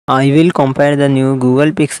I will compare the new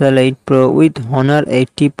Google Pixel 8 Pro with Honor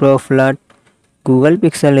 80 Pro Flat. Google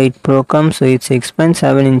Pixel 8 Pro comes with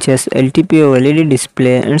 6.7 inches LTPO LED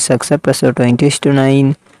display and success ratio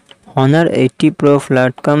 20:9. Honor 80 Pro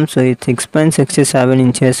Flat comes with 6.67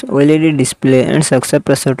 inches OLED display and success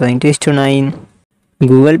ratio 20:9.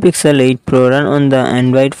 Google Pixel 8 Pro run on the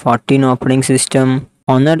Android 14 operating system.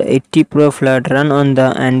 Honor 80 Pro Flat run on the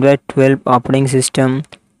Android 12 operating system.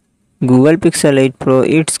 Google Pixel 8 Pro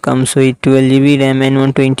it comes with 12GB RAM and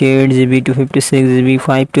 128GB, 256GB,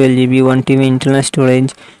 512GB, 1TB internal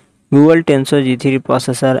storage, Google Tensor G3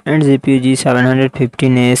 processor and GPU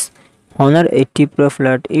G715S. Honor 80 Pro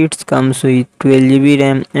Flat it comes with 12GB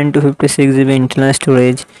RAM and 256GB internal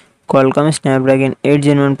storage, Qualcomm Snapdragon 8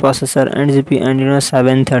 Gen 1 processor and GPU Adreno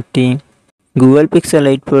 730. Google Pixel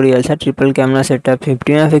 8 Pro reals a triple camera setup,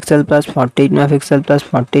 50MP plus 48MP plus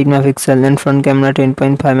 48MP and front camera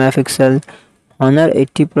 10.5MP. Honor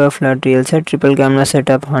 80 Pro Flat reals a triple camera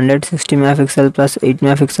setup, 160MP plus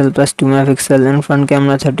 8MP plus 2MP and front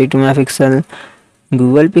camera 32MP.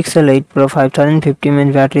 Google Pixel 8 Pro 5050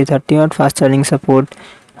 mAh battery, 30W fast charging support.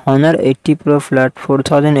 Honor 80 Pro Flat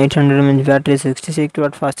 4800 mAh battery,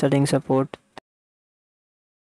 66W fast charging support.